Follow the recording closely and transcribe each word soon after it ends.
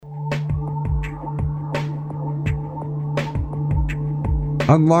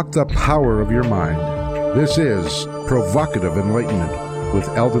Unlock the power of your mind. This is Provocative Enlightenment with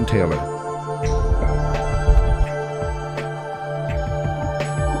Eldon Taylor.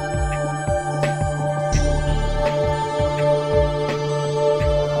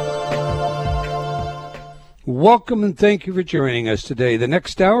 Welcome and thank you for joining us today. The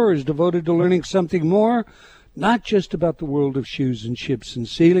next hour is devoted to learning something more, not just about the world of shoes and ships and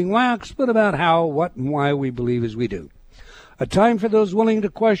sealing wax, but about how, what, and why we believe as we do. A time for those willing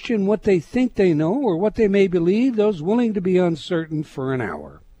to question what they think they know or what they may believe, those willing to be uncertain for an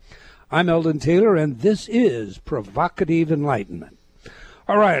hour. I'm Eldon Taylor, and this is Provocative Enlightenment.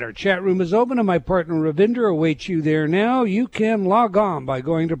 All right, our chat room is open, and my partner Ravinder awaits you there now. You can log on by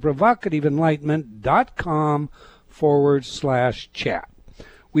going to provocativeenlightenment.com/chat.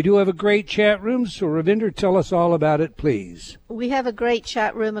 We do have a great chat room, so Ravinder, tell us all about it, please. We have a great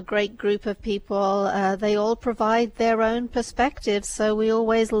chat room, a great group of people. They all provide their own perspectives, so we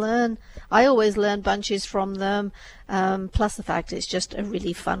always learn. I always learn bunches from them, plus the fact it's just a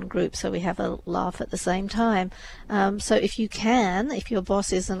really fun group, so we have a laugh at the same time. So if you can, if your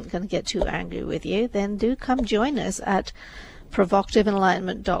boss isn't going to get too angry with you, then do come join us at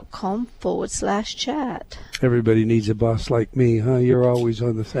provocativeenlightenment.com/chat. Everybody needs a boss like me, huh? You're always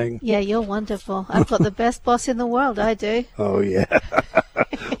on the thing. Yeah, you're wonderful. I've got the best boss in the world, I do. Oh, yeah.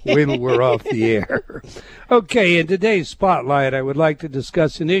 Wait till we're off the air. Okay, in today's Spotlight, I would like to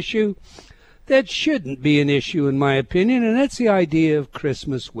discuss an issue that shouldn't be an issue, in my opinion, and that's the idea of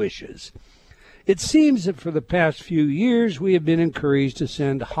Christmas wishes. It seems that for the past few years, we have been encouraged to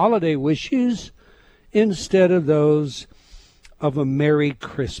send holiday wishes instead of those of a Merry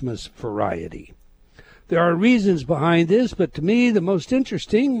Christmas variety. There are reasons behind this, but to me the most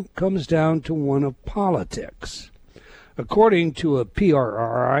interesting comes down to one of politics. According to a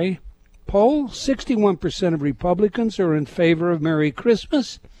PRRI poll, 61% of Republicans are in favor of Merry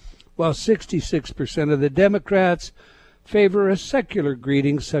Christmas, while 66% of the Democrats favor a secular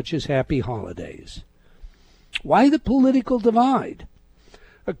greeting such as Happy Holidays. Why the political divide?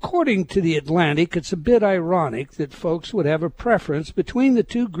 According to The Atlantic, it's a bit ironic that folks would have a preference between the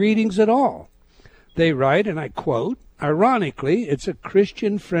two greetings at all. They write, and I quote, "Ironically, it's a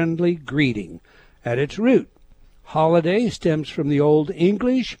Christian-friendly greeting at its root. Holiday stems from the Old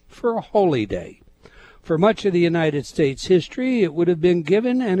English for holy day. For much of the United States history, it would have been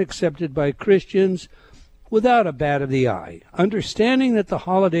given and accepted by Christians without a bat of the eye, understanding that the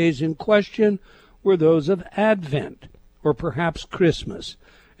holidays in question were those of Advent, or perhaps Christmas,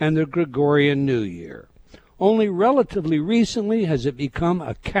 and the Gregorian New Year. Only relatively recently has it become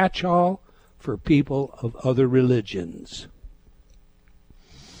a catch-all for people of other religions."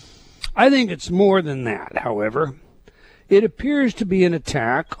 I think it's more than that, however. It appears to be an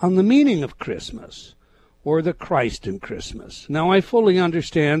attack on the meaning of Christmas, or the Christ in Christmas. Now, I fully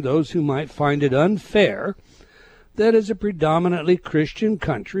understand those who might find it unfair that as a predominantly Christian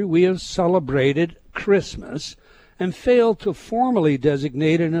country we have celebrated Christmas and failed to formally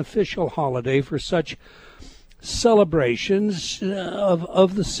designate an official holiday for such celebrations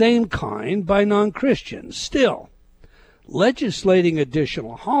of the same kind by non-Christians. Still, legislating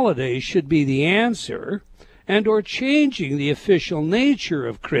additional holidays should be the answer, and or changing the official nature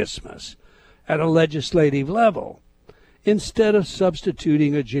of Christmas at a legislative level, instead of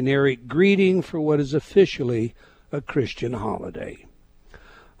substituting a generic greeting for what is officially a Christian holiday.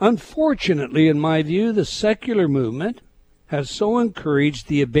 Unfortunately, in my view, the secular movement has so encouraged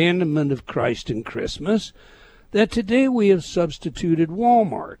the abandonment of Christ in Christmas that today we have substituted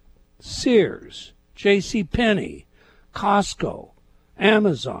Walmart, Sears, J.C. Penney, Costco,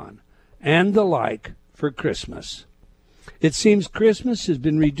 Amazon, and the like for Christmas. It seems Christmas has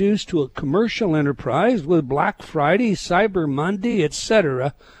been reduced to a commercial enterprise with Black Friday, Cyber Monday,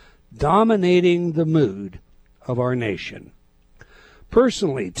 etc., dominating the mood of our nation.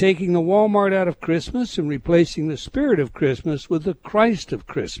 Personally, taking the Walmart out of Christmas and replacing the spirit of Christmas with the Christ of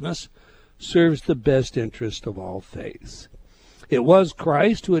Christmas serves the best interest of all faiths. It was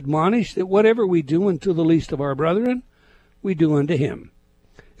Christ who admonished that whatever we do unto the least of our brethren, we do unto him.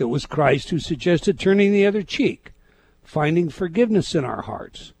 It was Christ who suggested turning the other cheek, finding forgiveness in our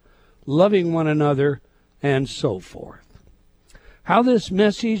hearts, loving one another, and so forth. How this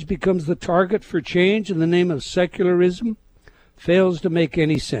message becomes the target for change in the name of secularism fails to make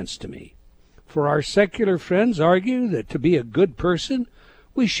any sense to me. For our secular friends argue that to be a good person,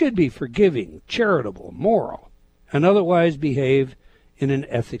 we should be forgiving, charitable, moral, and otherwise behave in an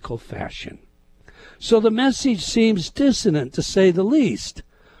ethical fashion. So the message seems dissonant, to say the least,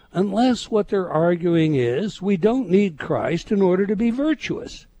 unless what they're arguing is we don't need Christ in order to be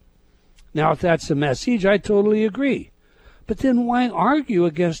virtuous. Now, if that's the message, I totally agree. But then why argue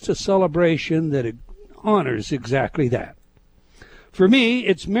against a celebration that honors exactly that? For me,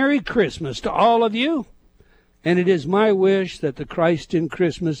 it's Merry Christmas to all of you, and it is my wish that the Christ in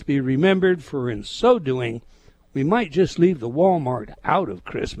Christmas be remembered, for in so doing, we might just leave the Walmart out of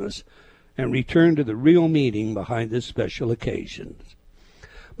Christmas and return to the real meaning behind this special occasion.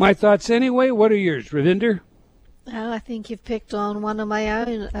 My thoughts anyway. What are yours, Ravinder? Oh, I think you've picked on one of my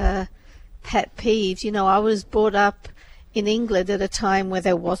own pet peeves. You know, I was brought up in England at a time where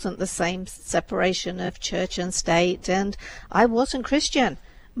there wasn't the same separation of church and state, and I wasn't Christian.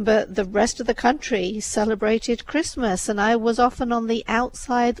 But the rest of the country celebrated Christmas, and I was often on the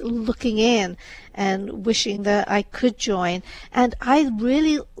outside looking in and wishing that I could join. And I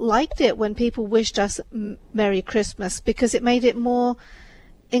really liked it when people wished us Merry Christmas, because it made it more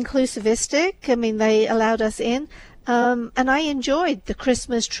inclusivistic. I mean, they allowed us in. And I enjoyed the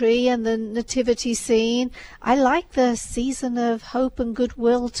Christmas tree and the nativity scene. I like the season of hope and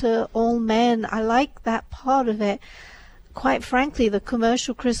goodwill to all men. I like that part of it. Quite frankly, the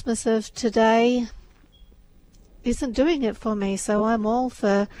commercial Christmas of today isn't doing it for me, so I'm all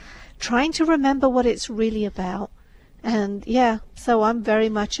for trying to remember what it's really about. And yeah, so I'm very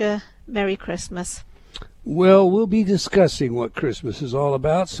much a Merry Christmas. Well, we'll be discussing what Christmas is all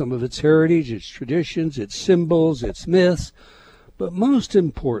about, some of its heritage, its traditions, its symbols, its myths, but most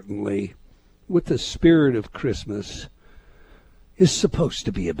importantly, what the spirit of Christmas is supposed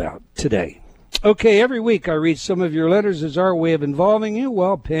to be about today. Okay, every week I read some of your letters as our way of involving you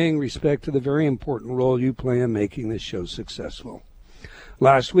while paying respect to the very important role you play in making this show successful.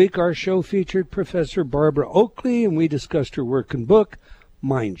 Last week our show featured Professor Barbara Oakley, and we discussed her work and book,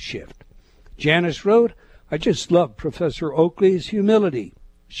 Mind Shift. Janice wrote, I just love Professor Oakley's humility.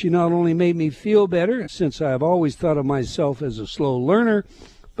 She not only made me feel better, since I have always thought of myself as a slow learner,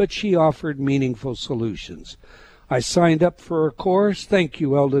 but she offered meaningful solutions. I signed up for her course. Thank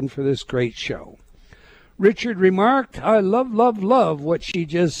you, Eldon, for this great show. Richard remarked, I love what she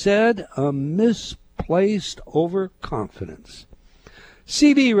just said, a misplaced overconfidence.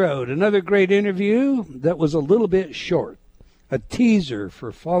 CB wrote, another great interview that was a little bit short. A teaser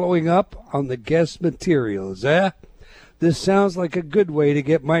for following up on the guest materials, eh? This sounds like a good way to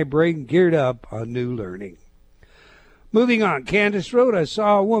get my brain geared up on new learning. Moving on, Candace wrote, I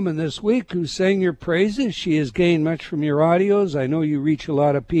saw a woman this week who sang your praises. She has gained much from your audios. I know you reach a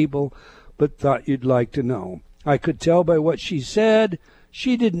lot of people, but thought you'd like to know. I could tell by what she said.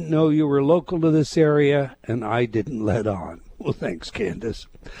 She didn't know you were local to this area, and I didn't let on. Well, thanks, Candace.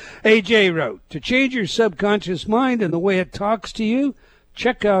 AJ wrote, to change your subconscious mind and the way it talks to you,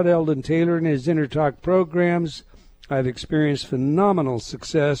 check out Eldon Taylor and his Inner Talk programs. I've experienced phenomenal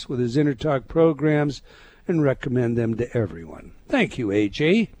success with his Inner Talk programs and recommend them to everyone. Thank you,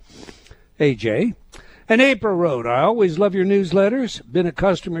 AJ. And April wrote, I always love your newsletters. Been a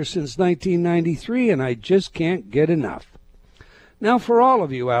customer since 1993, and I just can't get enough. Now, for all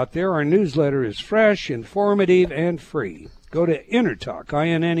of you out there, our newsletter is fresh, informative, and free. Go to InnerTalk,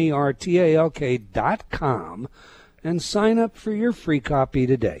 INNERTALK.com, and sign up for your free copy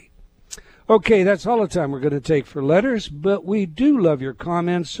today. Okay, that's all the time we're going to take for letters, but we do love your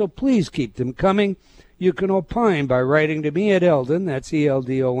comments, so please keep them coming. You can opine by writing to me at Eldon, that's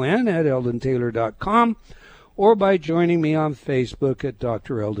ELDON, at EldonTaylor.com, or by joining me on Facebook at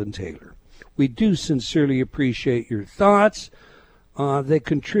Dr. Eldon Taylor. We do sincerely appreciate your thoughts. They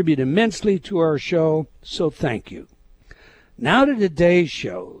contribute immensely to our show, so thank you. Now to today's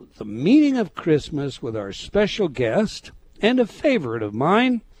show, the meaning of Christmas with our special guest and a favorite of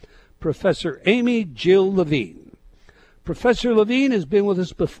mine, Professor Amy Jill Levine. Professor Levine has been with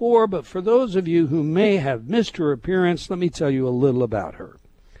us before, but for those of you who may have missed her appearance, let me tell you a little about her.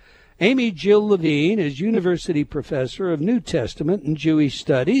 Amy Jill Levine is University Professor of New Testament and Jewish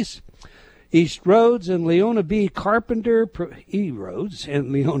Studies. East Rhodes and Leona B. Carpenter, Professor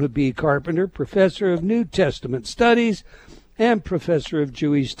of New Testament Studies and Professor of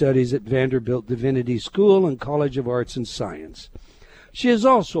Jewish Studies at Vanderbilt Divinity School and College of Arts and Science. She is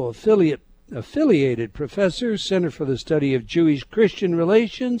also affiliated professor, Center for the Study of Jewish-Christian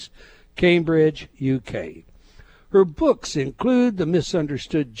Relations, Cambridge, UK. Her books include The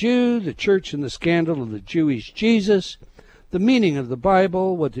Misunderstood Jew, The Church and the Scandal of the Jewish Jesus, The Meaning of the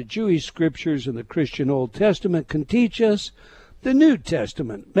Bible, What the Jewish Scriptures and the Christian Old Testament Can Teach Us, The New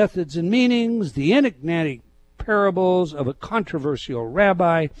Testament, Methods and Meanings, The Enigmatic Parables of a Controversial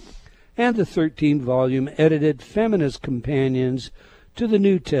Rabbi, and the 13-volume edited Feminist Companions to the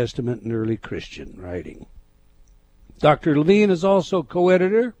New Testament and Early Christian Writing. Dr. Levine is also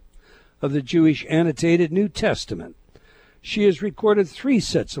co-editor of the Jewish Annotated New Testament. She has recorded 3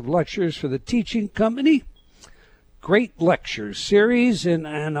 sets of lectures for the Teaching Company, great lecture series, and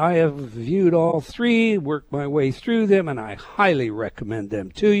I have viewed all three, worked my way through them, and I highly recommend them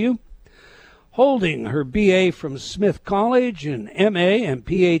to you. Holding her BA from Smith College and MA and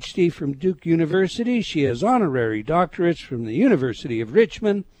PhD from Duke University, she has honorary doctorates from the University of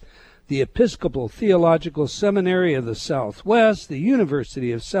Richmond, the Episcopal Theological Seminary of the Southwest, the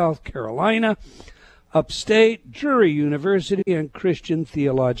University of South Carolina, Upstate, Drury University, and Christian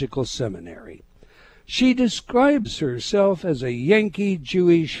Theological Seminary. She describes herself as a Yankee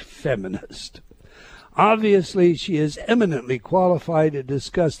Jewish feminist. Obviously, she is eminently qualified to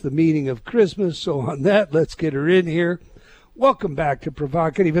discuss the meaning of Christmas, so on that, let's get her in here. Welcome back to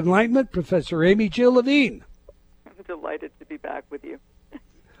Provocative Enlightenment, Professor Amy Jill Levine. I'm delighted to be back with you.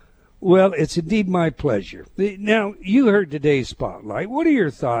 Well, it's indeed my pleasure. Now, you heard today's spotlight. What are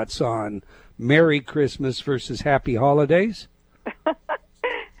your thoughts on Merry Christmas versus Happy Holidays?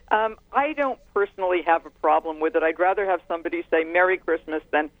 I don't personally have a problem with it. I'd rather have somebody say Merry Christmas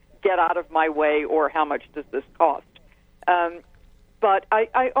than get out of my way or how much does this cost. But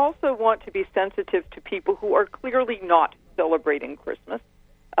I also want to be sensitive to people who are clearly not celebrating Christmas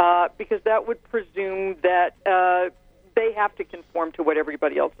because that would presume that they have to conform to what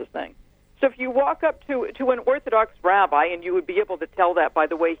everybody else is saying. So if you walk up to an Orthodox rabbi, and you would be able to tell that by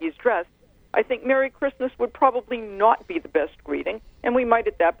the way he's dressed, I think Merry Christmas would probably not be the best greeting, and we might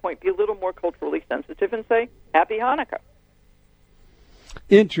at that point be a little more culturally sensitive and say Happy Hanukkah.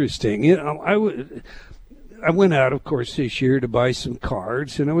 Interesting. You know, I went out, of course, this year to buy some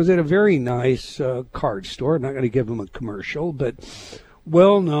cards, and I was at a very nice card store. I'm not going to give them a commercial, but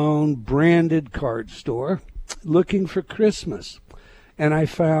well-known branded card store looking for Christmas. And I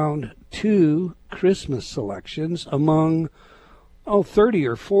found 2 Christmas selections among 30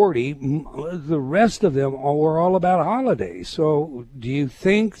 or 40. The rest of them were all about holidays. So do you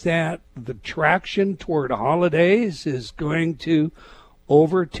think that the traction toward holidays is going to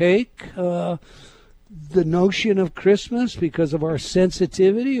overtake the notion of Christmas because of our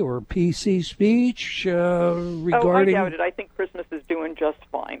sensitivity or PC speech regarding... Oh, I doubt it. I think Christmas is doing just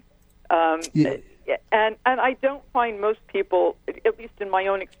fine. Yeah. And I don't find most people, at least in my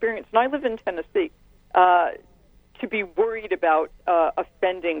own experience, and I live in Tennessee, to be worried about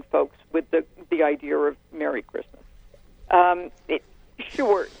offending folks with the idea of Merry Christmas.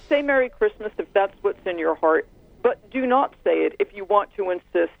 Sure, say Merry Christmas if that's what's in your heart, but do not say it if you want to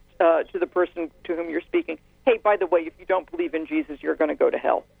insist to the person to whom you're speaking, hey, by the way, if you don't believe in Jesus, you're going to go to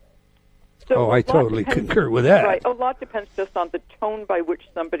hell. So I totally concur with that. Right, a lot depends just on the tone by which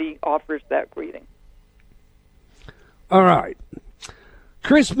somebody offers that greeting. All right.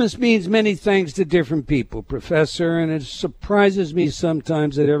 Christmas means many things to different people, Professor, and it surprises me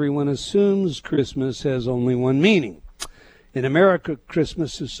sometimes that everyone assumes Christmas has only one meaning. In America,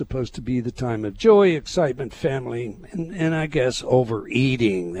 Christmas is supposed to be the time of joy, excitement, family, and I guess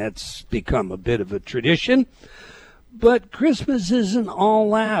overeating. That's become a bit of a tradition. But Christmas isn't all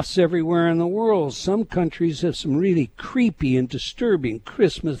laughs everywhere in the world. Some countries have some really creepy and disturbing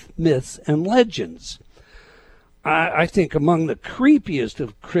Christmas myths and legends. I think among the creepiest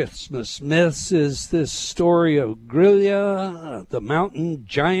of Christmas myths is this story of Grilla, the mountain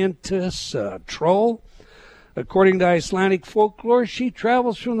giantess, troll. According to Icelandic folklore, she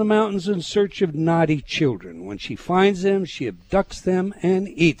travels from the mountains in search of naughty children. When she finds them, she abducts them and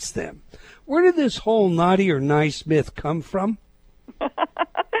eats them. Where did this whole naughty or nice myth come from?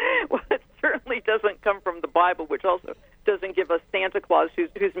 Well, it certainly doesn't come from the Bible, which also doesn't give us Santa Claus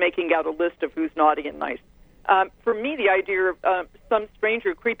who's making out a list of who's naughty and nice. For me, the idea of some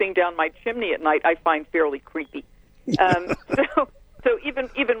stranger creeping down my chimney at night, I find fairly creepy. So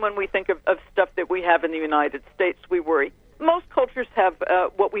even when we think of stuff that we have in the United States, we worry. Most cultures have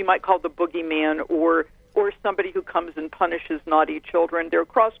what we might call the boogeyman, or somebody who comes and punishes naughty children. They're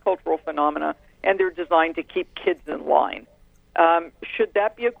cross-cultural phenomena, and they're designed to keep kids in line. Should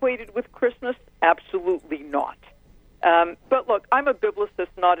that be equated with Christmas? Absolutely not. But look, I'm a biblicist,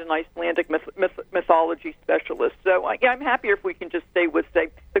 not an Icelandic mythology specialist, so I'm happier if we can just stay with, say,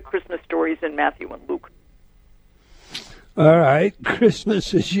 the Christmas stories in Matthew and Luke. All right,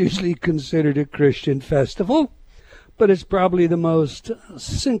 Christmas is usually considered a Christian festival, but it's probably the most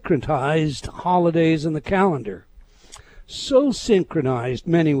synchronized holidays in the calendar. So synchronized,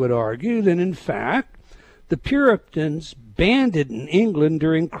 many would argue, that in fact, the Puritans banned it in England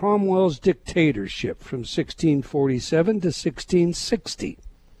during Cromwell's dictatorship from 1647 to 1660.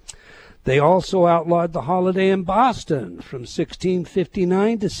 They also outlawed the holiday in Boston from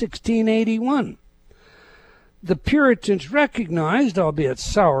 1659 to 1681. The Puritans recognized, albeit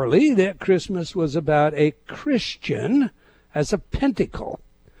sourly, that Christmas was about a Christian as a pentacle.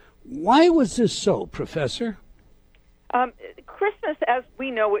 Why was this so, Professor? Christmas, as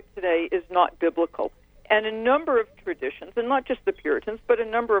we know it today, is not biblical. And a number of traditions, and not just the Puritans, but a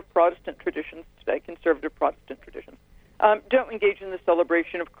number of Protestant traditions today, conservative Protestant traditions, don't engage in the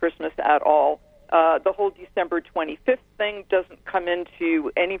celebration of Christmas at all. The whole December 25th thing doesn't come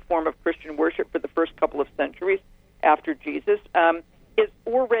into any form of Christian worship for the first couple of centuries after Jesus. It's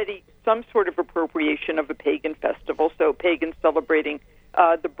already some sort of appropriation of a pagan festival, so pagans celebrating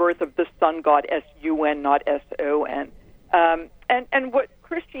the birth of the sun god, S-U-N, not S-O-N. And what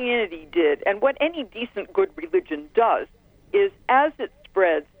Christianity did, and what any decent good religion does, is as it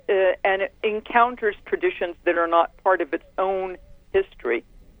spreads and it encounters traditions that are not part of its own history,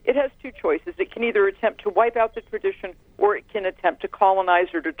 it has two choices. It can either attempt to wipe out the tradition, or it can attempt to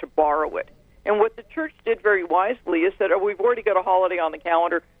colonize or to borrow it. And what the church did very wisely is said, we've already got a holiday on the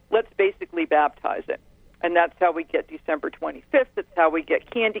calendar, let's basically baptize it. And that's how we get December 25th, it's how we get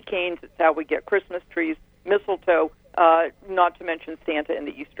candy canes, it's how we get Christmas trees, mistletoe, not to mention Santa and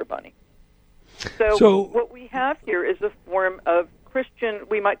the Easter Bunny. So what we have here is a form of Christian,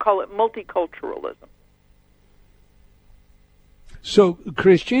 we might call it multiculturalism. So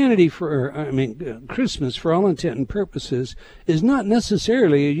Christianity Christmas, for all intent and purposes, is not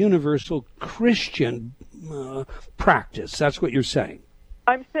necessarily a universal Christian practice. That's what you're saying.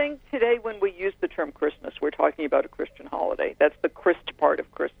 I'm saying today when we use the term Christmas, we're talking about a Christian holiday. That's the Christ part of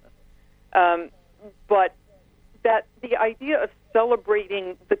Christmas. But that the idea of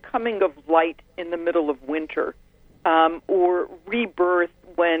celebrating the coming of light in the middle of winter, or rebirth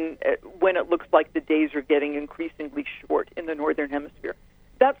when it looks like the days are getting increasingly short in the Northern Hemisphere,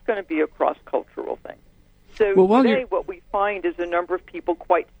 that's going to be a cross-cultural thing. So today what we find is a number of people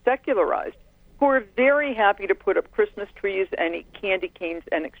quite secularized who are very happy to put up Christmas trees and eat candy canes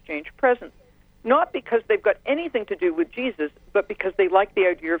and exchange presents, not because they've got anything to do with Jesus, but because they like the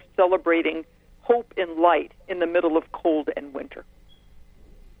idea of celebrating hope and light in the middle of cold and winter.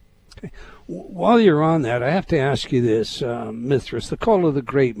 Okay. While you're on that, I have to ask you this, Mithras, the call of the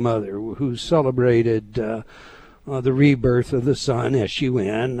Great Mother, who celebrated the rebirth of the sun,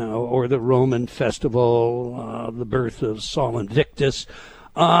 S-U-N, or the Roman festival, the birth of Sol Invictus,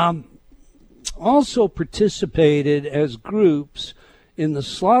 also participated as groups in the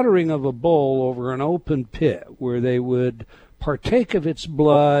slaughtering of a bull over an open pit, where they would partake of its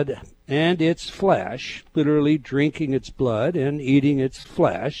blood and its flesh, literally drinking its blood and eating its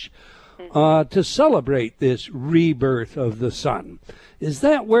flesh, to celebrate this rebirth of the sun. Is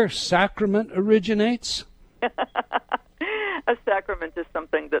that where sacrament originates? A sacrament is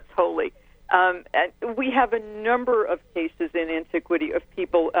something that's holy. And we have a number of cases in antiquity of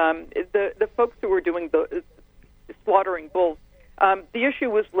people, the folks who were doing the slaughtering bulls, the issue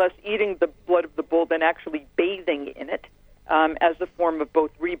was less eating the blood of the bull than actually bathing in it as a form of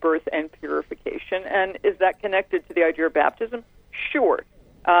both rebirth and purification. And is that connected to the idea of baptism? Sure.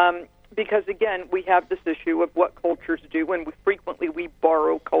 Because, again, we have this issue of what cultures do, and frequently we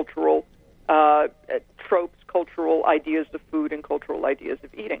borrow cultural tropes, cultural ideas of food, and cultural ideas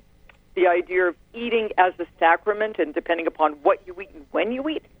of eating. The idea of eating as a sacrament, and depending upon what you eat and when you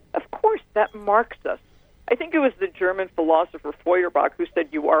eat, of course, that marks us. I think it was the German philosopher Feuerbach who said,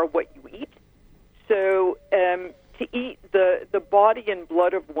 you are what you eat. So to eat the body and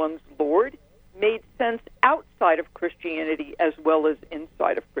blood of one's Lord made sense outside of Christianity as well as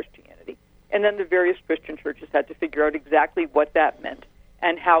inside of Christianity. And then the various Christian churches had to figure out exactly what that meant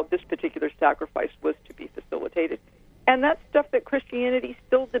and how this particular sacrifice was to be facilitated. And that's stuff that Christianity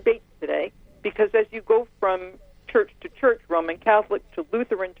still debates today, because as you go from church to church, Roman Catholic to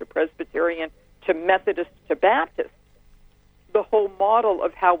Lutheran to Presbyterian to Methodist to Baptist, the whole model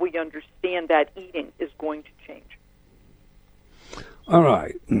of how we understand that eating is going to change. All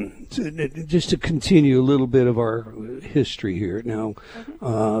right. Just to continue a little bit of our history here. Now,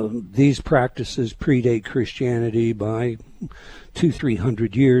 these practices predate Christianity by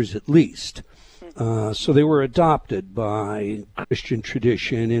 200-300 years at least. So they were adopted by Christian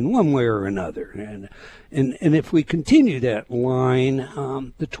tradition in one way or another. And if we continue that line,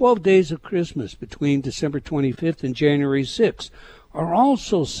 the 12 days of Christmas between December 25th and January 6th are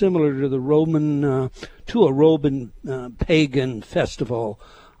also similar to the Roman pagan festival.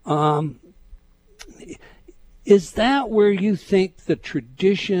 Is that where you think the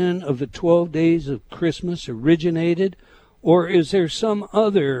tradition of the 12 days of Christmas originated, or is there some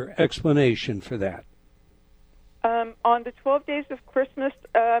other explanation for that? On the 12 days of Christmas,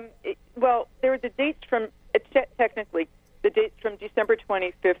 there are the dates from, technically, the dates from December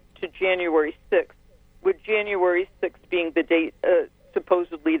 25th to January 6th, with January 6th being the date,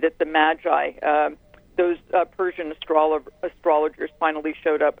 supposedly, that the Magi, those Persian astrologers, finally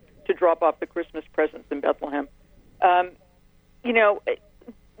showed up to drop off the Christmas presents in Bethlehem. You know,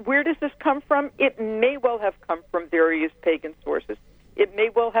 where does this come from? It may well have come from various pagan sources. It may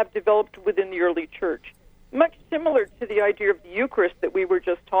well have developed within the early church, much similar to the idea of the Eucharist that we were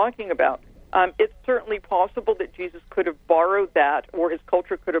just talking about. It's certainly possible that Jesus could have borrowed that, or his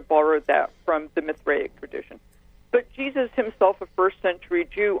culture could have borrowed that from the Mithraic tradition. But Jesus himself, a first-century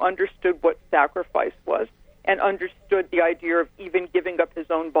Jew, understood what sacrifice was and understood the idea of even giving up his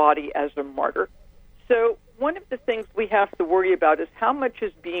own body as a martyr. So one of the things we have to worry about is how much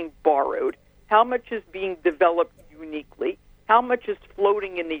is being borrowed, how much is being developed uniquely, how much is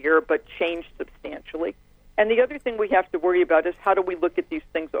floating in the air but changed substantially. And the other thing we have to worry about is how do we look at these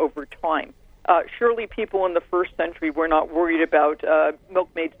things over time. Surely people in the first century were not worried about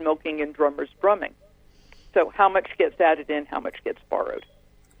milkmaids milking and drummers drumming. So how much gets added in, how much gets borrowed?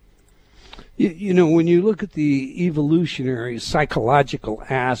 You know, when you look at the evolutionary psychological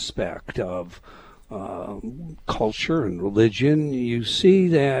aspect of culture and religion, you see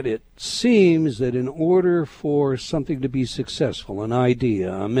that it seems that in order for something to be successful, an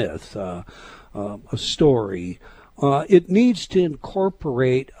idea, a myth, a story, it needs to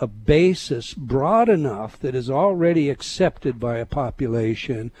incorporate a basis broad enough that is already accepted by a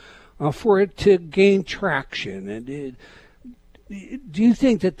population for it to gain traction. And do you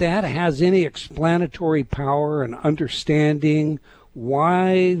think that that has any explanatory power and understanding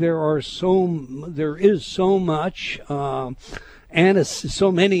why there is so much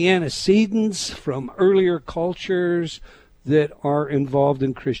so many antecedents from earlier cultures that are involved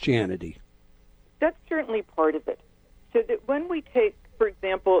in Christianity? That's certainly part of it. So that when we take, for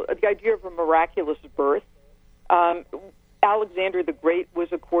example, the idea of a miraculous birth, Alexander the Great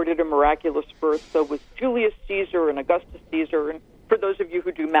was accorded a miraculous birth, so was Julius Caesar and Augustus Caesar, and for those of you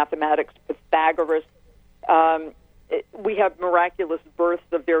who do mathematics, Pythagoras. We have miraculous births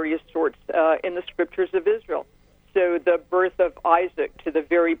of various sorts in the scriptures of Israel. So the birth of Isaac to the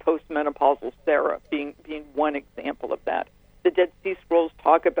very postmenopausal Sarah being one example of that. The Dead Sea Scrolls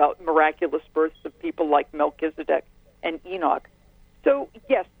talk about miraculous births of people like Melchizedek and Enoch. So,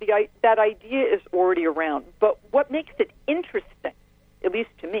 yes, that idea is already around. But what makes it interesting, at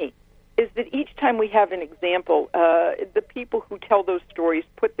least to me, is that each time we have an example, the people who tell those stories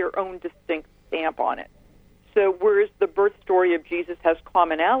put their own distinct stamp on it. So whereas the birth story of Jesus has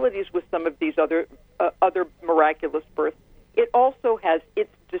commonalities with some of these other miraculous births, it also has its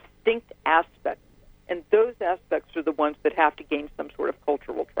distinct aspects. And those aspects are the ones that have to gain some sort of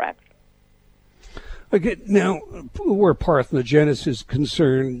cultural traction. Okay, now, where parthenogenesis is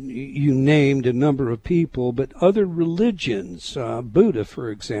concerned, you named a number of people, but other religions, Buddha, for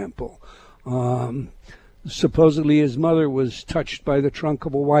example, supposedly his mother was touched by the trunk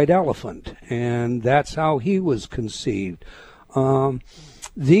of a white elephant, and that's how he was conceived.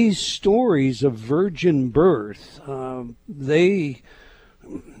 These stories of virgin birth, they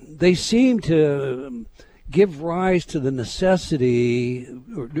seem to give rise to the necessity,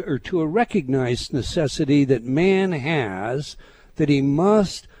 or to a recognized necessity that man has, that he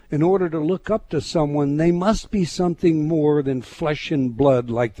must, in order to look up to someone, they must be something more than flesh and blood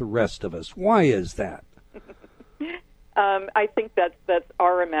like the rest of us. Why is that? I think that's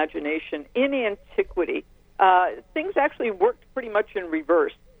our imagination. In antiquity, things actually worked pretty much in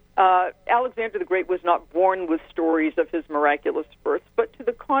reverse. Alexander the Great was not born with stories of his miraculous birth, but to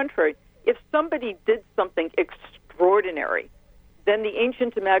the contrary, if somebody did something extraordinary, then the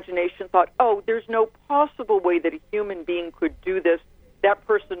ancient imagination thought, oh, there's no possible way that a human being could do this. That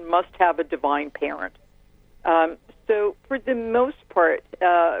person must have a divine parent. So for the most part,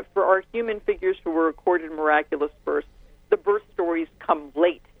 for our human figures who were recorded miraculous births, the birth stories come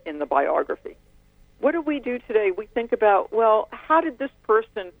late in the biography. What do we do today? We think about, well, how did this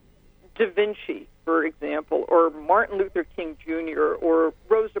person, Da Vinci, for example, or Martin Luther King Jr., or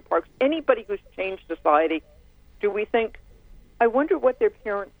Rosa Parks, anybody who's changed society, do we think, I wonder what their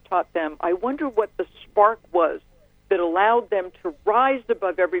parents taught them. I wonder what the spark was that allowed them to rise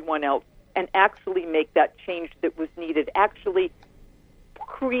above everyone else and actually make that change that was needed, actually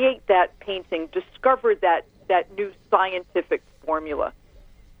create that painting, discover that new scientific formula.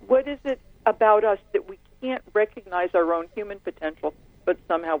 What is it about us that we can't recognize our own human potential, but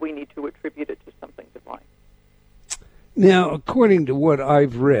somehow we need to attribute it to something divine? Now, according to what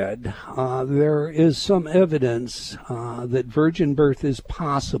I've read, there is some evidence that virgin birth is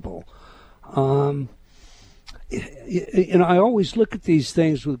possible. And I always look at these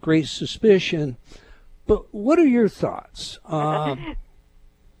things with great suspicion, but what are your thoughts?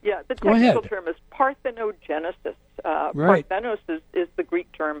 Yeah, the technical term is parthenogenesis. Right. Parthenos is the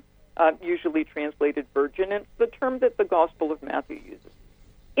Greek term usually translated virgin, and it's the term that the Gospel of Matthew uses.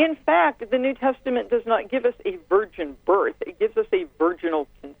 In fact, the New Testament does not give us a virgin birth. It gives us a virginal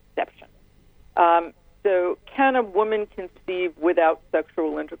conception. So can a woman conceive without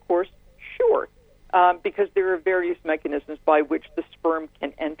sexual intercourse? Sure, because there are various mechanisms by which the sperm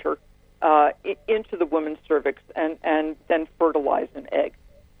can enter into the woman's cervix and then fertilize an egg.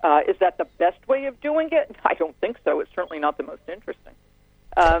 Is that the best way of doing it? I don't think so. It's certainly not the most interesting.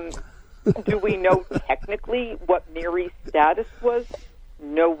 Do we know technically what Mary's status was?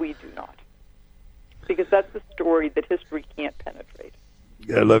 No, we do not. Because that's a story that history can't penetrate.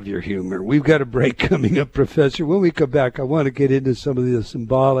 I love your humor. We've got a break coming up, Professor. When we come back, I want to get into some of the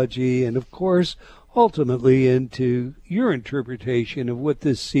symbology and, of course, ultimately into your interpretation of what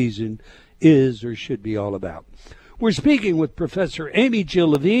this season is or should be all about. We're speaking with Professor Amy Jill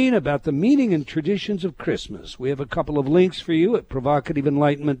Levine about the meaning and traditions of Christmas. We have a couple of links for you at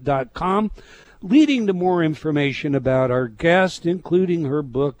provocativeenlightenment.com, leading to more information about our guest, including her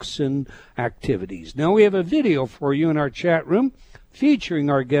books and activities. Now, we have a video for you in our chat room featuring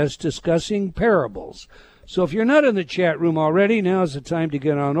our guest discussing parables. So if you're not in the chat room already, now's the time to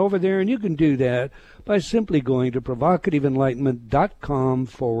get on over there, and you can do that by simply going to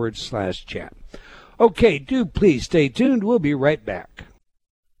provocativeenlightenment.com/chat. Okay, do please stay tuned. We'll be right back.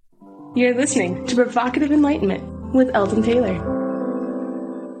 You're listening to Provocative Enlightenment with Eldon Taylor.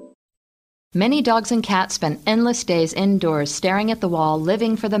 Many dogs and cats spend endless days indoors staring at the wall,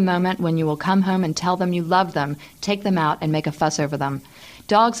 living for the moment when you will come home and tell them you love them, take them out, and make a fuss over them.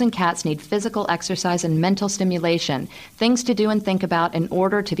 Dogs and cats need physical exercise and mental stimulation, things to do and think about in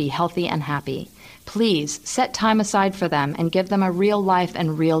order to be healthy and happy. Please set time aside for them and give them a real life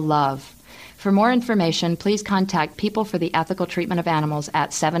and real love. For more information, please contact People for the Ethical Treatment of Animals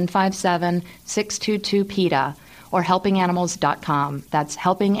at 757-622-PETA or helpinganimals.com. That's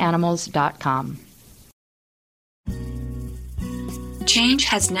helpinganimals.com. Change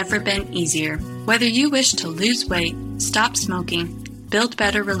has never been easier. Whether you wish to lose weight, stop smoking, build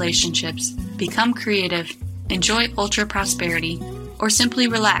better relationships, become creative, enjoy ultra prosperity, or simply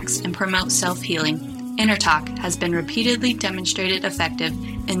relax and promote self-healing, Inner Talk has been repeatedly demonstrated effective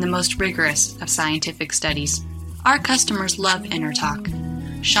in the most rigorous of scientific studies. Our customers love Inner Talk.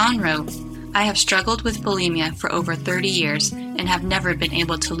 Sean wrote, I have struggled with bulimia for over 30 years and have never been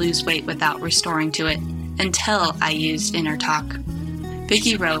able to lose weight without restoring to it until I used Inner Talk.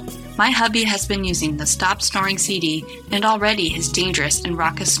 Vicky wrote, my hubby has been using the Stop Snoring CD and already his dangerous and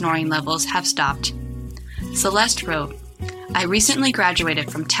raucous snoring levels have stopped. Celeste wrote, I recently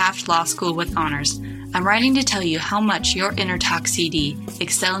graduated from Taft Law School with honors. I'm writing to tell you how much your Inner Talk CD,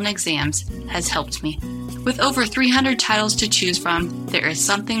 Excel in Exams, has helped me. With over 300 titles to choose from, there is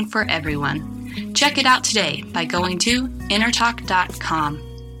something for everyone. Check it out today by going to innertalk.com.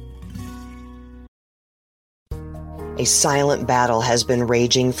 A silent battle has been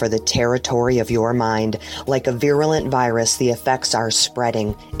raging for the territory of your mind. Like a virulent virus, the effects are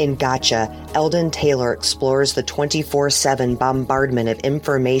spreading. In Gotcha, Eldon Taylor explores the 24/7 bombardment of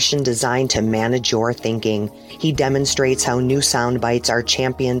information designed to manage your thinking. He demonstrates how new sound bites are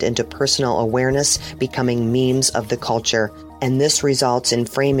championed into personal awareness, becoming memes of the culture. And this results in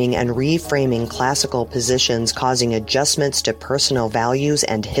framing and reframing classical positions, causing adjustments to personal values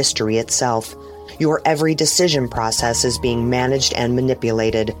and history itself. Your every decision process is being managed and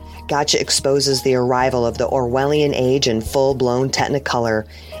manipulated. Gotcha exposes the arrival of the Orwellian age in full-blown technicolor.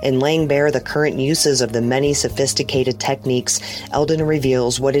 In laying bare the current uses of the many sophisticated techniques, Eldon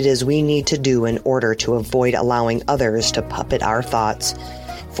reveals what it is we need to do in order to avoid allowing others to puppet our thoughts.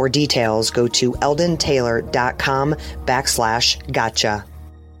 For details, go to eldontaylor.com/gotcha.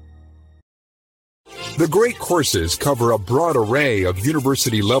 The Great Courses cover a broad array of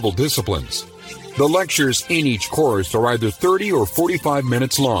university-level disciplines. The lectures in each course are either 30 or 45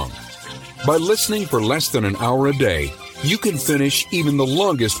 minutes long. By listening for less than an hour a day, you can finish even the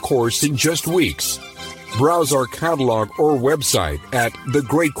longest course in just weeks. Browse our catalog or website at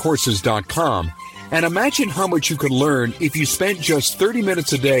thegreatcourses.com and imagine how much you could learn if you spent just 30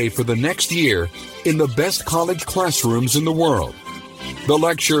 minutes a day for the next year in the best college classrooms in the world. The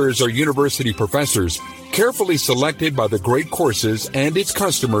lecturers are university professors carefully selected by the Great Courses and its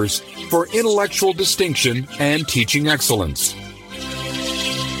customers for intellectual distinction and teaching excellence.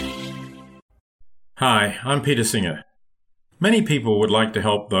 Hi, I'm Peter Singer. Many people would like to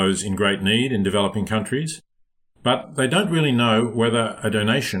help those in great need in developing countries, but they don't really know whether a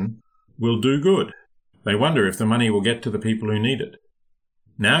donation will do good. They wonder if the money will get to the people who need it.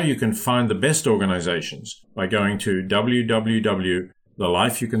 Now you can find the best organizations by going to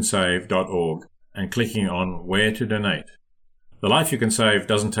www.thelifeyoucansave.org and clicking on Where to Donate. The Life You Can Save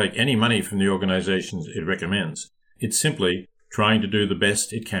doesn't take any money from the organizations it recommends. It simply trying to do the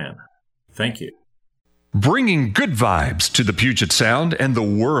best it can. Thank you. Bringing good vibes to the Puget Sound and the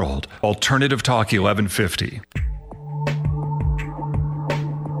world. Alternative Talk 1150.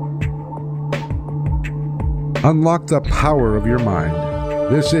 Unlock the power of your mind.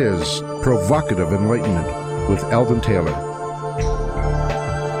 This is Provocative Enlightenment with Eldon Taylor.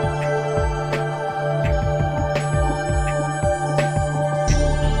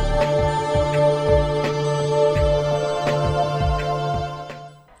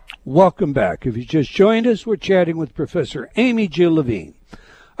 Welcome back. If you just joined us, we're chatting with Professor Amy Jill Levine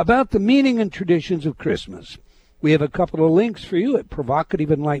about the meaning and traditions of Christmas. We have a couple of links for you at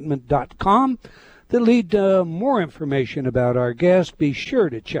provocativeenlightenment.com that lead to more information about our guest. Be sure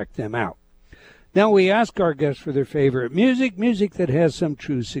to check them out. Now we ask our guests for their favorite music that has some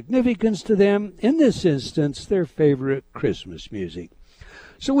true significance to them. In this instance, their favorite Christmas music.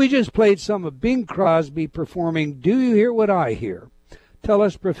 So we just played some of Bing Crosby performing Do You Hear What I Hear? Tell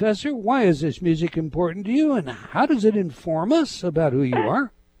us, Professor, why is this music important to you, and how does it inform us about who you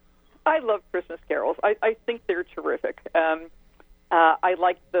are? I love Christmas carols. I think they're terrific. I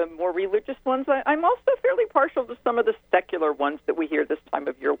like the more religious ones. I'm also fairly partial to some of the secular ones that we hear this time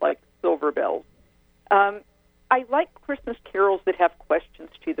of year, like Silver Bells. I like Christmas carols that have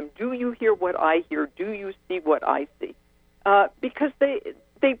questions to them. Do you hear what I hear? Do you see what I see? Because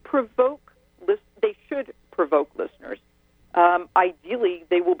they provoke. They should provoke listeners. Ideally,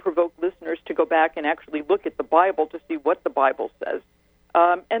 they will provoke listeners to go back and actually look at the Bible to see what the Bible says,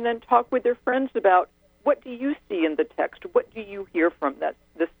 and then talk with their friends about what do you see in the text? What do you hear from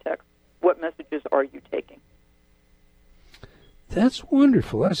this text? What messages are you taking? That's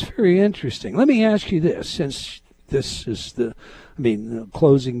wonderful. That's very interesting. Let me ask you this, since this is the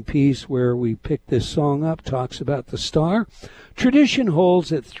closing piece where we pick this song up, talks about the star. Tradition holds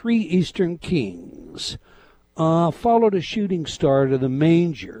that 3 Eastern kings followed a shooting star to the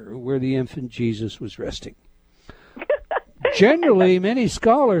manger where the infant Jesus was resting. Generally, many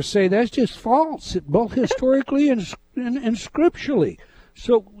scholars say that's just false, both historically and scripturally.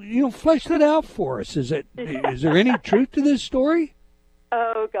 So, flesh that out for us. Is there any truth to this story?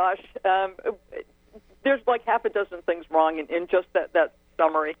 Oh, gosh. There's like half a dozen things wrong in just that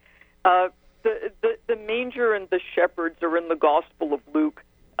summary. The manger and the shepherds are in the Gospel of Luke.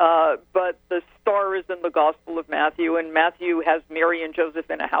 But the star is in the Gospel of Matthew, and Matthew has Mary and Joseph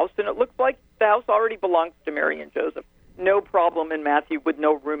in a house, and it looks like the house already belongs to Mary and Joseph. No problem in Matthew with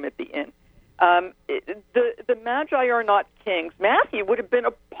no room at the inn. The Magi are not kings. Matthew would have been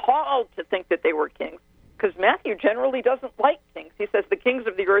appalled to think that they were kings, because Matthew generally doesn't like kings. He says the kings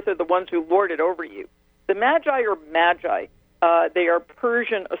of the earth are the ones who lord it over you. The Magi are magi. They are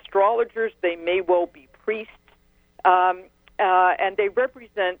Persian astrologers. They may well be priests. And they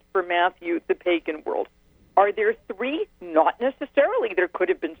represent, for Matthew, the pagan world. Are there 3? Not necessarily. There could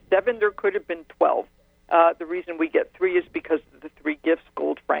have been 7. There could have been 12. The reason we get 3 is because of the 3 gifts,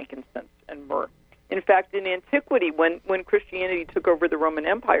 gold, frankincense, and myrrh. In fact, in antiquity, when Christianity took over the Roman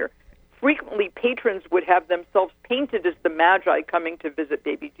Empire, frequently patrons would have themselves painted as the Magi coming to visit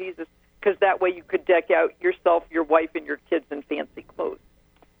baby Jesus, because that way you could deck out yourself, your wife, and your kids in fancy clothes.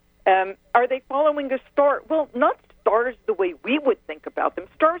 Are they following a star? Well, not stars the way we would think about them.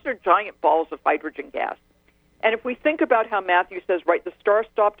 Stars are giant balls of hydrogen gas. And if we think about how Matthew says, right, the star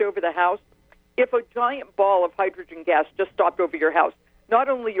stopped over the house, if a giant ball of hydrogen gas just stopped over your house, not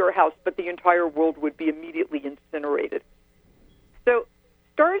only your house, but the entire world would be immediately incinerated. So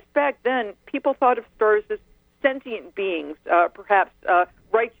stars back then, people thought of stars as sentient beings, perhaps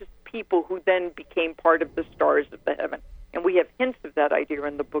righteous people who then became part of the stars of the heaven. And we have hints of that idea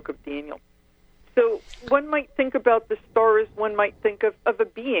in the book of Daniel. So one might think about the star as one might think of a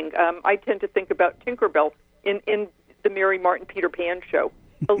being. I tend to think about Tinkerbell in the Mary Martin Peter Pan show,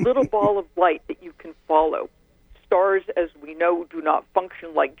 a little ball of light that you can follow. Stars, as we know, do not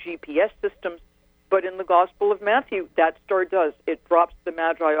function like GPS systems, but in the Gospel of Matthew, that star does. It drops the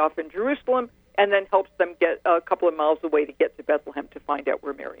Magi off in Jerusalem and then helps them get a couple of miles away to get to Bethlehem to find out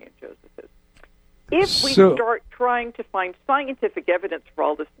where Mary and Joseph is. If we start trying to find scientific evidence for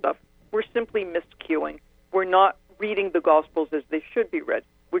all this stuff, we're simply miscuing. We're not reading the Gospels as they should be read,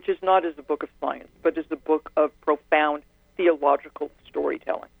 which is not as a book of science, but as a book of profound theological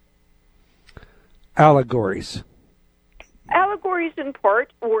storytelling. Allegories. Allegories in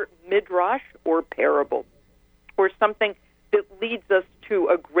part, or midrash, or parable, or something that leads us to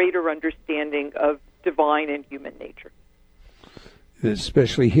a greater understanding of divine and human nature.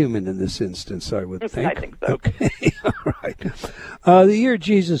 Especially human in this instance, I would think. I think so. Okay, all right. The year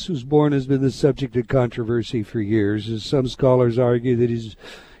Jesus was born has been the subject of controversy for years, as some scholars argue that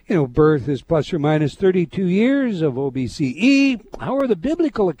birth is plus or minus 32 years of OBCE. However, the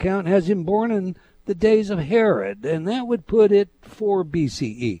biblical account has him born in the days of Herod, and that would put it 4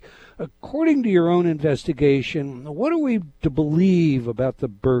 BCE. According to your own investigation, what are we to believe about the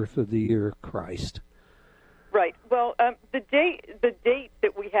birth of the year Christ? Right. Well, the date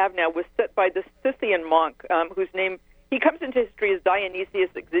that we have now was set by the Scythian monk, whose name, he comes into history as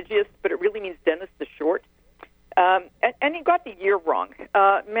Dionysius Exiguus, but it really means Dennis the Short. And he got the year wrong.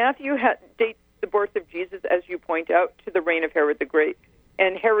 Matthew dates the birth of Jesus, as you point out, to the reign of Herod the Great,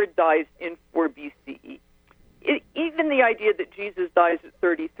 and Herod dies in 4 BCE. Even the idea that Jesus dies at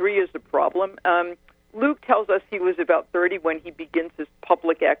 33 is a problem. Luke tells us he was about 30 when he begins his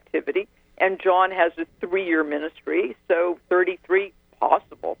public activity, and John has a 3-year ministry, so 33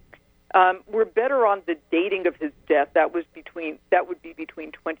 possible. We're better on the dating of his death. That would be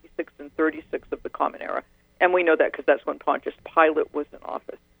between 26 and 36 of the Common Era, and we know that because that's when Pontius Pilate was in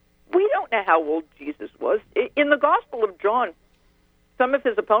office. We don't know how old Jesus was. In the Gospel of John, some of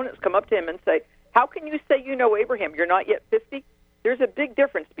his opponents come up to him and say, "How can you say you know Abraham? You're not yet 50?" There's a big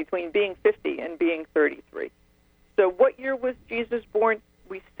difference between being 50 and being 33. So what year was Jesus born?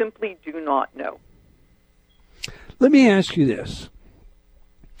 We simply do not know. Let me ask you this.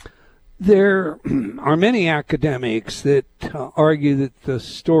 There are many academics that argue that the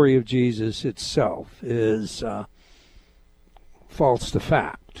story of Jesus itself is false to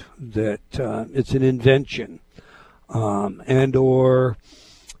fact, that it's an invention, and or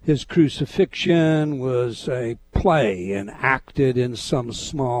his crucifixion was a play and acted in some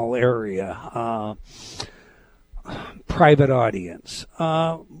small area, private audience.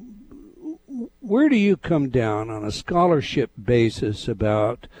 Where do you come down on a scholarship basis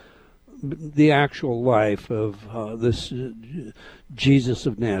about the actual life of this Jesus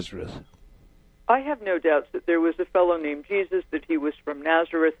of Nazareth? I have no doubts that there was a fellow named Jesus, that he was from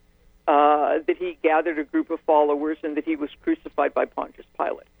Nazareth, that he gathered a group of followers, and that he was crucified by Pontius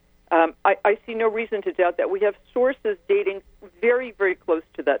Pilate. I see no reason to doubt that. We have sources dating very, very close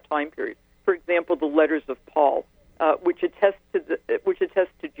to that time period. For example, the letters of Paul, which attest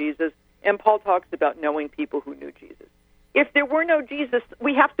to Jesus, and Paul talks about knowing people who knew Jesus. If there were no Jesus,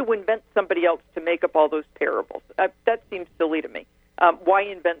 we have to invent somebody else to make up all those parables. That seems silly to me. Why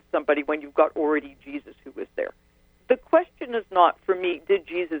invent somebody when you've got already Jesus who was there? The question is not, for me, did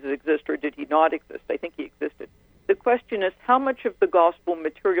Jesus exist or did he not exist? I think he existed. The question is, how much of the gospel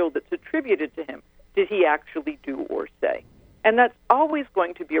material that's attributed to him did he actually do or say? And that's always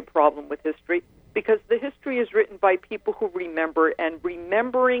going to be a problem with history, because the history is written by people who remember, and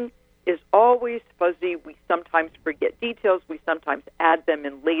remembering is always fuzzy. We sometimes forget details. We sometimes add them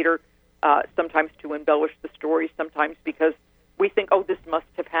in later, sometimes to embellish the story, sometimes because we think, oh, this must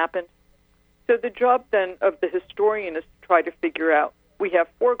have happened. So the job then of the historian is to try to figure out, we have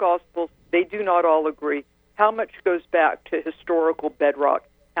 4 Gospels, they do not all agree. How much goes back to historical bedrock?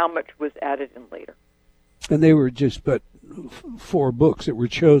 How much was added in later? And they were just but 4 books that were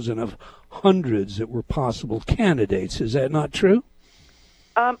chosen of hundreds that were possible candidates. Is that not true?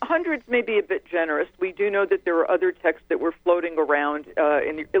 Hundreds may be a bit generous. We do know that there were other texts that were floating around,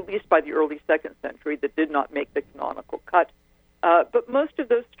 at least by the early 2nd century, that did not make the canonical cut. But most of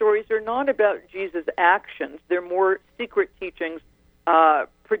those stories are not about Jesus' actions. They're more secret teachings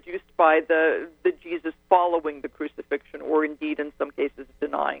produced by the Jesus following the crucifixion, or indeed, in some cases,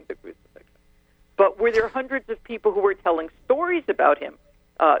 denying the crucifixion. But were there hundreds of people who were telling stories about him,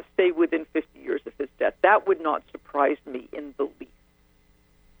 say, within 50 years of his death? That would not surprise me in the least.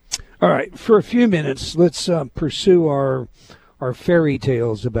 All right, for a few minutes, let's pursue our fairy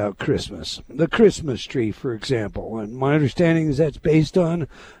tales about Christmas. The Christmas tree, for example, and my understanding is that's based on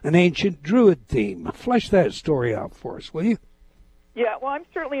an ancient Druid theme. Flesh that story out for us, will you? Yeah, well, I'm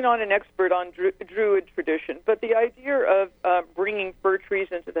certainly not an expert on Druid tradition, but the idea of bringing fir trees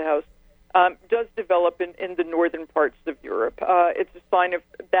into the house does develop in the northern parts of Europe. It's a sign of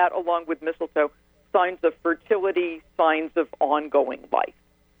that, along with mistletoe, signs of fertility, signs of ongoing life.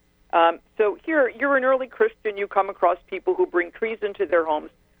 So here, you're an early Christian, you come across people who bring trees into their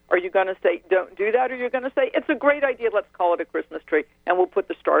homes. Are you going to say, don't do that, or you're going to say, it's a great idea, let's call it a Christmas tree, and we'll put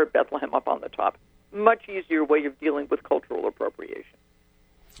the Star of Bethlehem up on the top? Much easier way of dealing with cultural appropriation.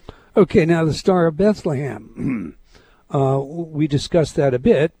 Okay, now the Star of Bethlehem. We discussed that a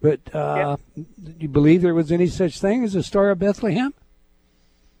bit, but do you believe there was any such thing as a Star of Bethlehem?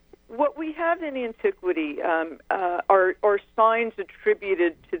 What we have in antiquity are signs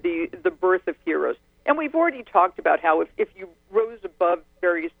attributed to the birth of heroes. And we've already talked about how if you rose above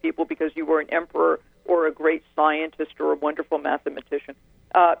various people because you were an emperor or a great scientist or a wonderful mathematician,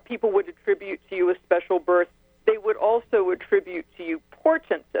 people would attribute to you a special birth. They would also attribute to you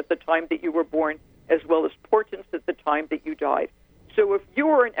portents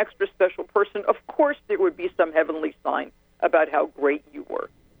extra special person, of course there would be some heavenly sign about how great you were.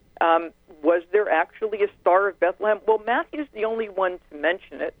 Was there actually a Star of Bethlehem? Well, Matthew's the only one to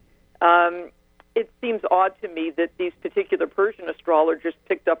mention it. It seems odd to me that these particular Persian astrologers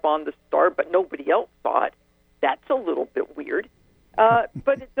picked up on the star, but nobody else saw it. That's a little bit weird.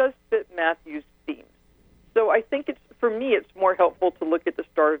 But it does fit Matthew's themes. So I think for me, it's more helpful to look at the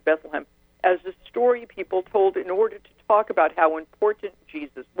Star of Bethlehem as a story people told in order to talk about how important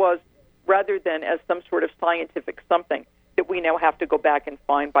Jesus was, rather than as some sort of scientific something that we now have to go back and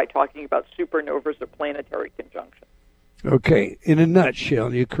find by talking about supernovas or planetary conjunctions. Okay, in a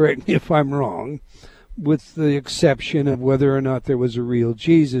nutshell, you correct me if I'm wrong, with the exception of whether or not there was a real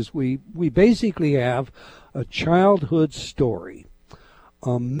Jesus, we basically have a childhood story,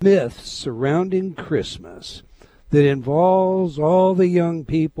 a myth surrounding Christmas that involves all the young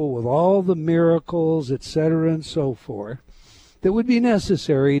people with all the miracles, etc., and so forth, that would be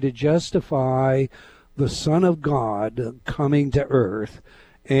necessary to justify the Son of God coming to earth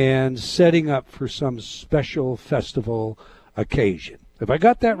and setting up for some special festival occasion. Have I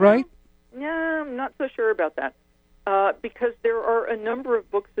got that right? Yeah, I'm not so sure about that. Because there are a number of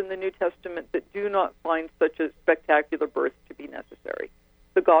books in the New Testament that do not find such a spectacular birth to be necessary.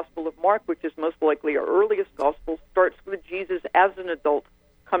 The Gospel of Mark, which is most likely our earliest gospel, starts with Jesus as an adult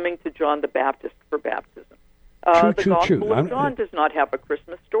coming to John the Baptist for baptism. The Gospel of John does not have a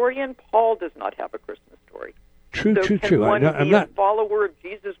Christmas story, and Paul does not have a Christmas story. True. Can one be a follower of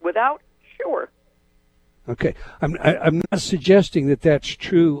Jesus without? Sure. Okay. I'm not suggesting that that's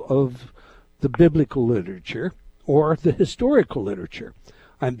true of the biblical literature or the historical literature.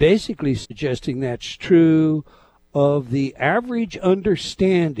 I'm basically suggesting that's true of the average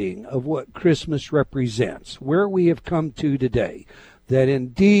understanding of what Christmas represents, where we have come to today, that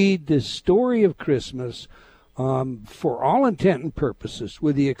indeed the story of Christmas, for all intent and purposes,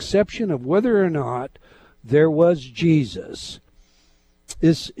 with the exception of whether or not there was Jesus,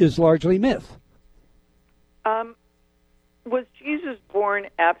 is largely myth. Was Jesus born?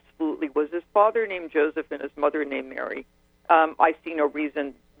 Absolutely. Was his father named Joseph and his mother named Mary? I see no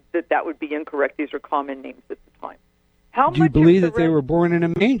reason that would be incorrect. These are common names at the time. Do you believe that they were born in a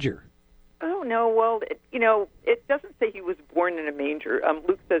manger? Oh, no. Well, it doesn't say he was born in a manger.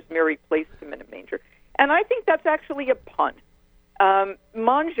 Luke says Mary placed him in a manger. And I think that's actually a pun.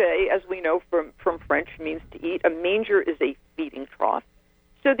 Manger, as we know from French, means to eat. A manger is a feeding trough.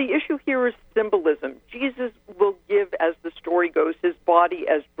 So the issue here is symbolism. Jesus will give, as the story goes, his body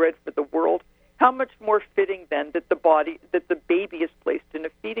as bread for the world. How much more fitting then that the baby is placed in a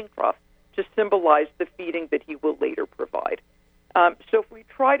feeding trough to symbolize the feeding that he will later provide. So if we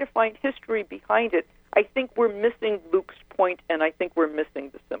try to find history behind it, I think we're missing Luke's point, and I think we're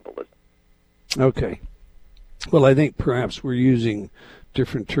missing the symbolism. Okay. Well, I think perhaps we're using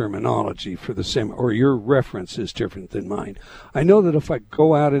different terminology for the same, or your reference is different than mine. I know that if I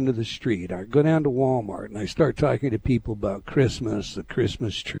go out into the street, I go down to Walmart and I start talking to people about Christmas, the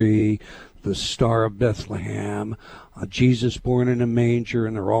Christmas tree, the Star of Bethlehem, Jesus born in a manger,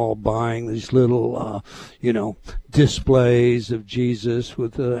 and they're all buying these little, displays of Jesus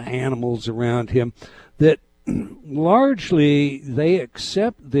with the animals around him, that largely they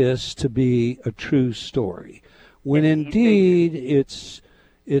accept this to be a true story, when indeed it's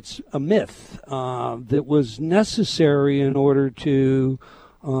a myth that was necessary in order to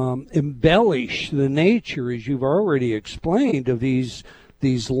embellish the nature, as you've already explained, of these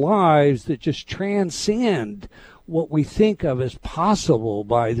lives that just transcend what we think of as possible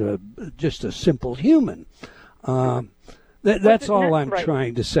by just a simple human. That's all I'm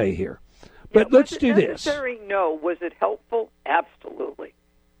trying to say here. But let's do this. No. Was it helpful? Absolutely.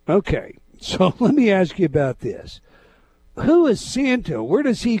 Okay. So let me ask you about this. Who is Santa? Where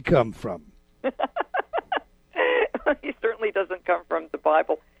does he come from? He certainly doesn't come from the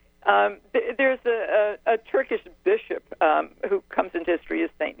Bible. There's a Turkish bishop who comes into history as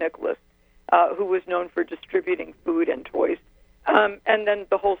St. Nicholas, who was known for distributing food and toys. And then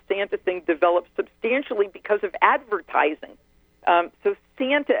the whole Santa thing developed substantially because of advertising. So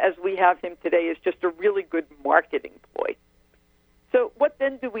Santa, as we have him today, is just a really good marketing ploy. So what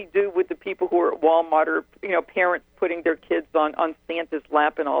then do we do with the people who are at Walmart, or parents putting their kids on Santa's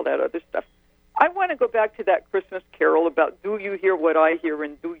lap and all that other stuff? I want to go back to that Christmas carol about, do you hear what I hear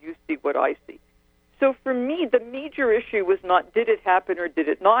and do you see what I see? So for me, the major issue was not did it happen or did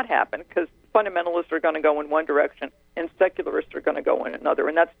it not happen, because fundamentalists are going to go in one direction and secularists are going to go in another,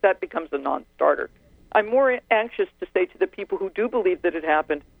 and that becomes a non-starter. I'm more anxious to say to the people who do believe that it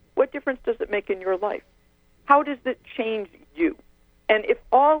happened, what difference does it make in your life? How does it change you? And if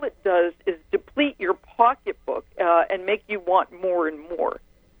all it does is deplete your pocketbook and make you want more and more,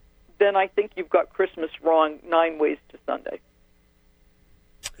 then I think you've got Christmas wrong 9 ways to Sunday.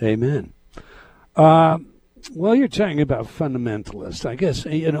 Amen. Well, you're talking about fundamentalists. I guess,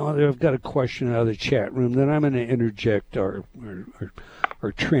 I've got a question out of the chat room that I'm going to interject our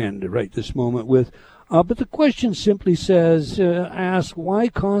trend right this moment with. But the question simply asks why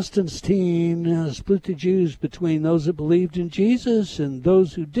Constantine split the Jews between those that believed in Jesus and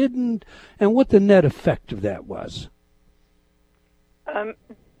those who didn't, and what the net effect of that was.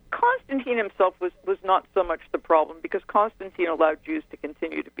 Constantine himself was not so much the problem, because Constantine allowed Jews to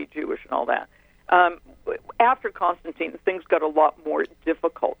continue to be Jewish and all that. After Constantine, things got a lot more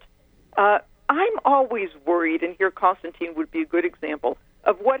difficult. I'm always worried, and here Constantine would be a good example,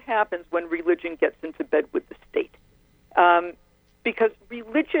 of what happens when religion gets into bed with the state. Because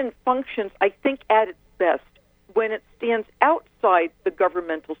religion functions, I think, at its best when it stands outside the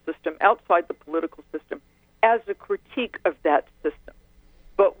governmental system, outside the political system, as a critique of that system.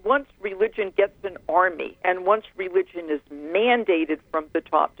 But once religion gets an army, and once religion is mandated from the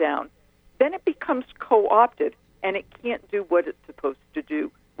top down, then it becomes co-opted, and it can't do what it's supposed to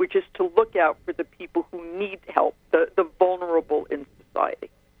do, which is to look out for the people who need help, the vulnerable in society.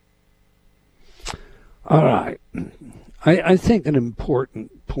 All right. I think an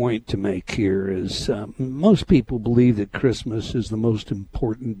important point to make here is most people believe that Christmas is the most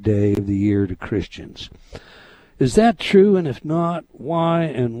important day of the year to Christians. Is that true? And if not, why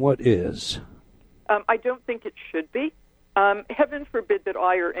and what is? I don't think it should be. Heaven forbid that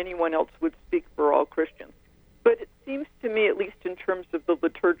I or anyone else would speak for all Christians. But it seems to me, at least in terms of the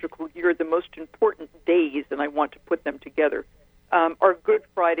liturgical year, the most important days, and I want to put them together, are Good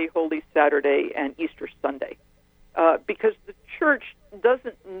Friday, Holy Saturday, and Easter Sunday. Because the church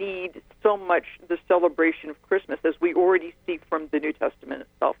doesn't need so much the celebration of Christmas, as we already see from the New Testament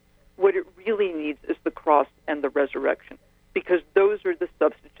itself. What it really needs is the cross and the resurrection, because those are the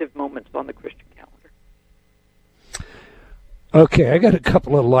substantive moments on the Christian calendar. Okay, I got a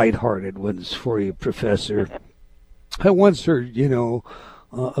couple of lighthearted ones for you, Professor. I once heard,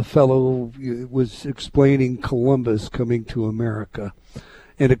 a fellow was explaining Columbus coming to America,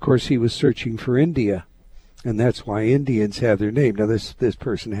 and of course he was searching for India, and that's why Indians have their name. Now, this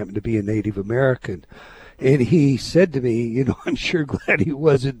person happened to be a Native American, and he said to me, I'm sure glad he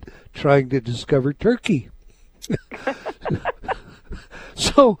wasn't trying to discover Turkey.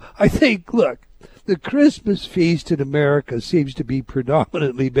 So I think, look, the Christmas feast in America seems to be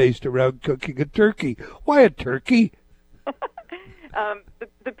predominantly based around cooking a turkey. Why a turkey?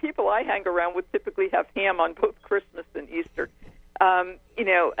 The people I hang around with typically have ham on both Christmas and Easter.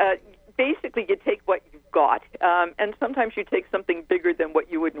 Basically you take what you've got, and sometimes you take something bigger than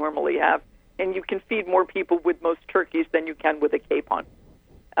what you would normally have, and you can feed more people with most turkeys than you can with a capon.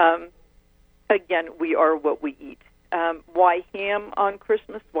 Again, we are what we eat. Why ham on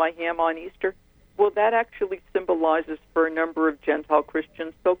Christmas? Why ham on Easter? Well, that actually symbolizes for a number of Gentile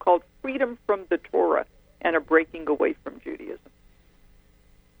Christians so-called freedom from the Torah and a breaking away from Judaism.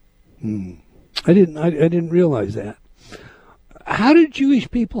 I didn't realize that. How did Jewish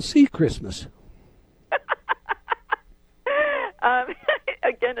people see Christmas?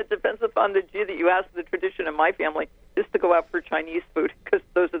 Again, it depends upon the Jew that you ask. The tradition in my family is to go out for Chinese food, because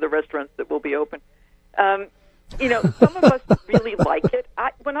those are the restaurants that will be open. Some of us really like it.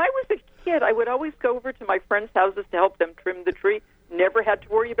 When I was a kid, I would always go over to my friends' houses to help them trim the tree. Never had to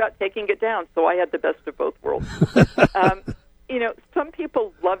worry about taking it down, so I had the best of both worlds. Some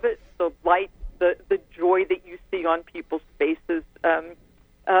people love it, the light, the joy that you see on people's faces.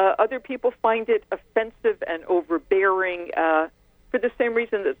 Other people find it offensive and overbearing for the same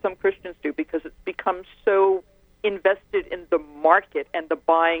reason that some Christians do, because it's become so invested in the market and the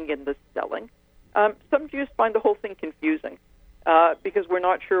buying and the selling. Some Jews find the whole thing confusing because we're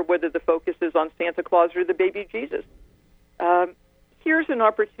not sure whether the focus is on Santa Claus or the baby Jesus. Here's an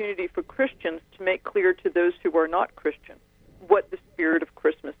opportunity for Christians to make clear to those who are not Christian what the spirit of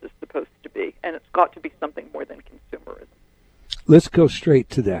Christmas is supposed to be, and it's got to be something more than consumerism. Let's go straight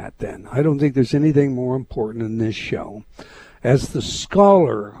to that, then. I don't think there's anything more important in this show. As the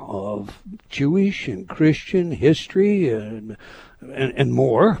scholar of Jewish and Christian history and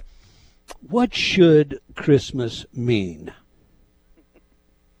more, what should Christmas mean?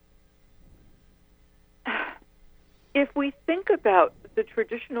 If we think about the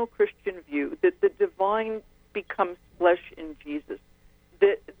traditional Christian view that the divine becomes flesh in Jesus,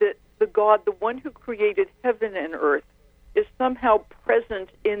 that the God, the one who created heaven and earth, is somehow present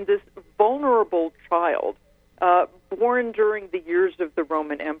in this vulnerable child born during the years of the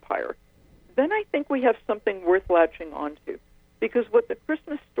Roman Empire, then I think we have something worth latching onto. Because what the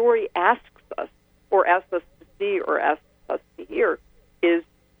Christmas story asks us, or asks us to see, or asks us to hear, is,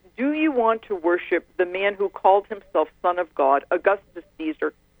 Do you want to worship the man who called himself Son of God, Augustus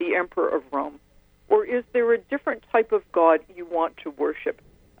Caesar, the Emperor of Rome? Or is there a different type of God you want to worship?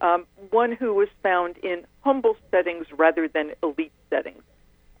 One who was found in humble settings rather than elite settings.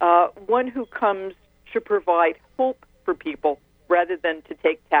 One who comes to provide hope for people rather than to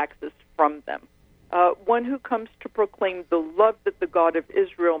take taxes from them. One who comes to proclaim the love that the God of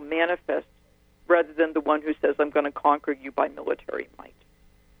Israel manifests rather than the one who says, I'm going to conquer you by military might.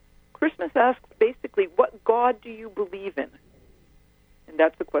 Christmas asks basically, what God do you believe in? And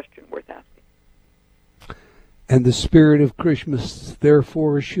that's a question worth asking. And the spirit of Christmas,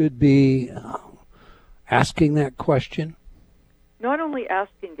 therefore, should be asking that question? Not only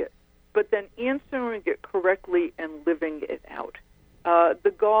asking it, but then answering it correctly and living it out.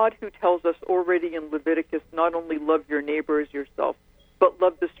 The God who tells us already in Leviticus, not only love your neighbor as yourself, but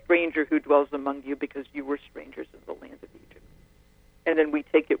love the stranger who dwells among you because you were strangers in the land of Egypt. And then we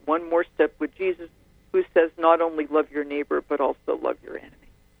take it one more step with Jesus, who says not only love your neighbor, but also love your enemy.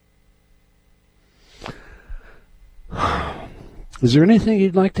 Is there anything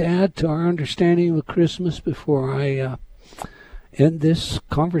you'd like to add to our understanding of Christmas before I end this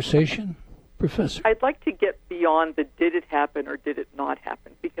conversation, Professor? I'd like to get beyond the did it happen or did it not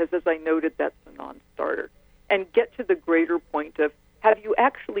happen, because as I noted, that's a non-starter, and get to the greater point of, have you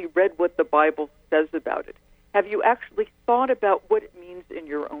actually read what the Bible says about it? Have you actually thought about what it means in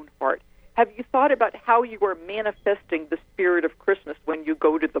your own heart? Have you thought about how you are manifesting the spirit of Christmas when you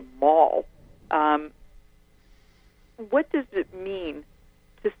go to the mall? What does it mean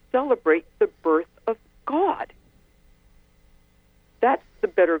to celebrate the birth of God? That's the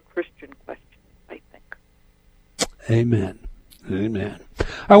better Christian question, I think. Amen. Amen.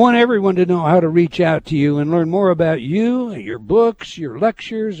 I want everyone to know how to reach out to you and learn more about you, your books, your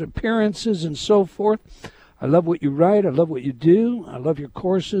lectures, appearances, and so forth. I love what you write. I love what you do. I love your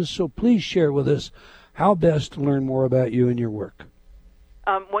courses. So please share with us how best to learn more about you and your work.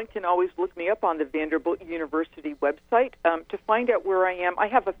 One can always look me up on the Vanderbilt University website to find out where I am. I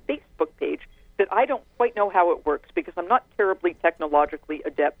have a Facebook page that I don't quite know how it works because I'm not terribly technologically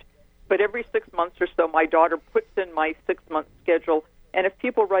adept. But every 6 months or so, my daughter puts in my 6-month schedule. And if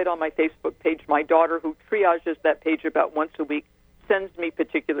people write on my Facebook page, my daughter, who triages that page about once a week, sends me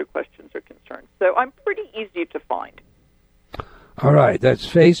particular questions or concerns. So I'm pretty easy to find. All right. That's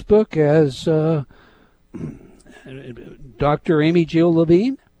Facebook as Dr. Amy Jill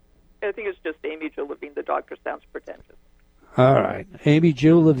Levine? I think it's just Amy Jill Levine. The doctor sounds pretentious. All right. Amy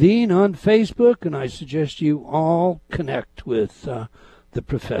Jill Levine on Facebook, and I suggest you all connect with the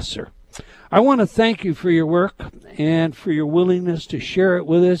professor. I want to thank you for your work and for your willingness to share it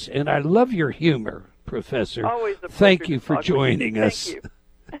with us, and I love your humor, Professor. Always a pleasure. Thank you for joining us.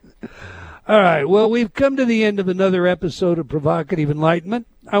 Thank you. All right. Well, we've come to the end of another episode of Provocative Enlightenment.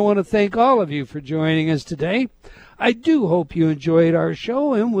 I want to thank all of you for joining us today. I do hope you enjoyed our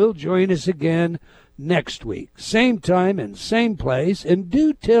show and will join us again next week. Same time and same place. And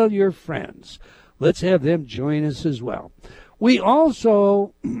do tell your friends. Let's have them join us as well. We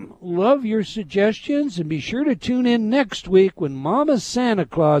also love your suggestions, and be sure to tune in next week when Mama Santa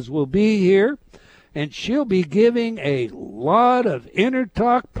Claus will be here, and she'll be giving a lot of inner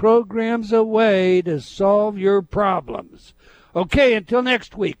talk programs away to solve your problems. Okay, until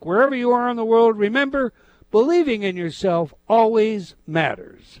next week, wherever you are in the world, remember, believing in yourself always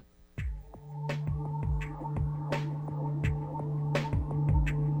matters.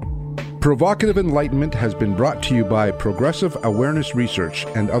 Provocative Enlightenment has been brought to you by Progressive Awareness Research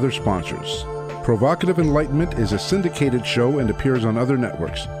and other sponsors. Provocative Enlightenment is a syndicated show and appears on other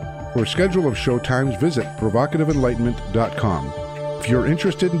networks. For a schedule of show times, visit provocativeenlightenment.com. If you're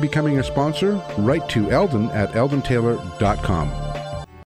interested in becoming a sponsor, write to Eldon at eldontaylor.com.